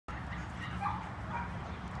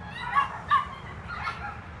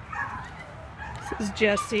This is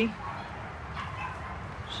Jessie.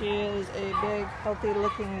 She is a big,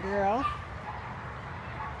 healthy-looking girl.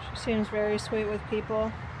 She seems very sweet with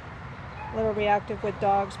people. A little reactive with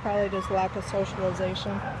dogs, probably just lack of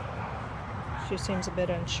socialization. She seems a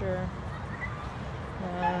bit unsure.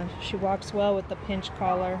 She walks well with the pinch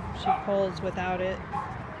collar. She pulls without it.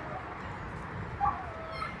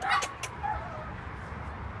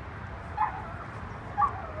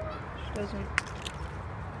 She doesn't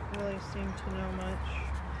really seem to know much.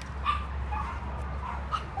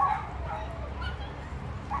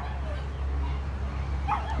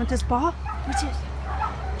 Want this ball? What's this?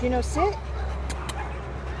 Do you know sit?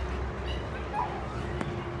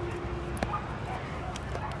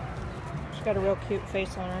 She's got a real cute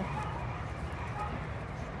face on her.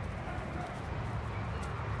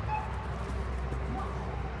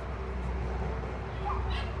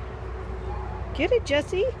 Get it,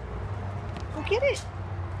 Jessie. Go get it.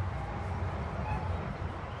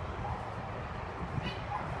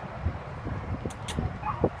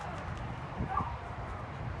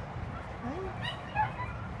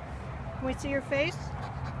 Can we see your face?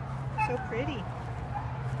 So pretty.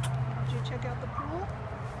 Did you check out the pool?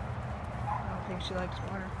 I don't think she likes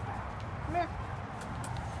water. Come here.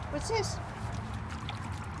 What's this?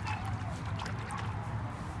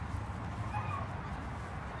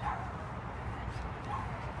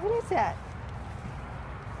 What is that?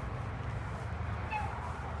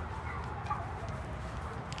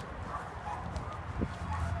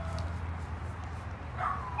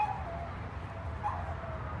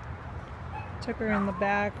 Took her in the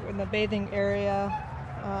back, in the bathing area.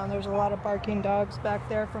 There's a lot of barking dogs back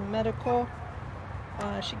there from medical.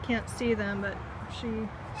 She can't see them, but she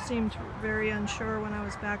seemed very unsure when I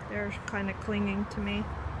was back there, kind of clinging to me.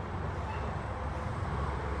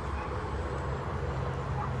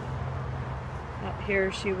 Out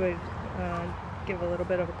here she would give a little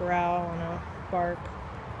bit of a growl and a bark,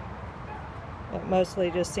 but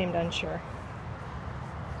mostly just seemed unsure.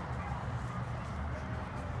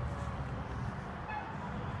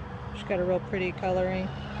 She's got a real pretty coloring.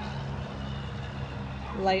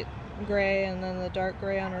 Light gray and then the dark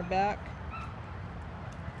gray on her back.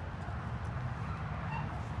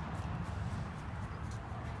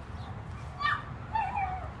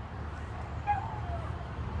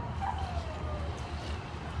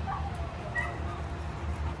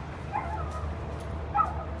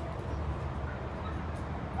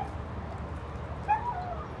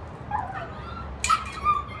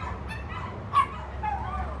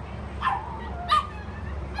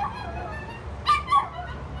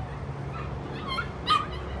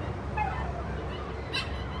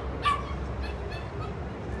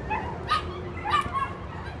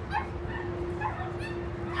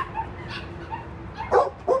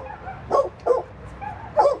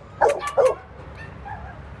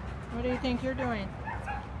 What do you think you're doing?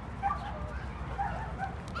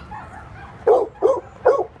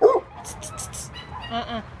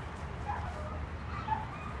 Uh-uh.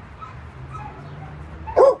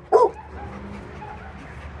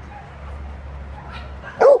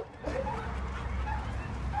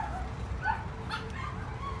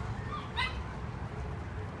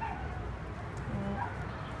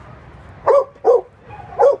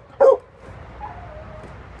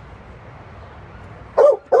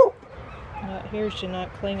 Here she's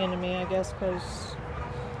not clinging to me, I guess, because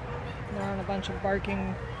there aren't a bunch of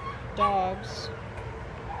barking dogs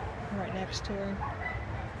right next to her.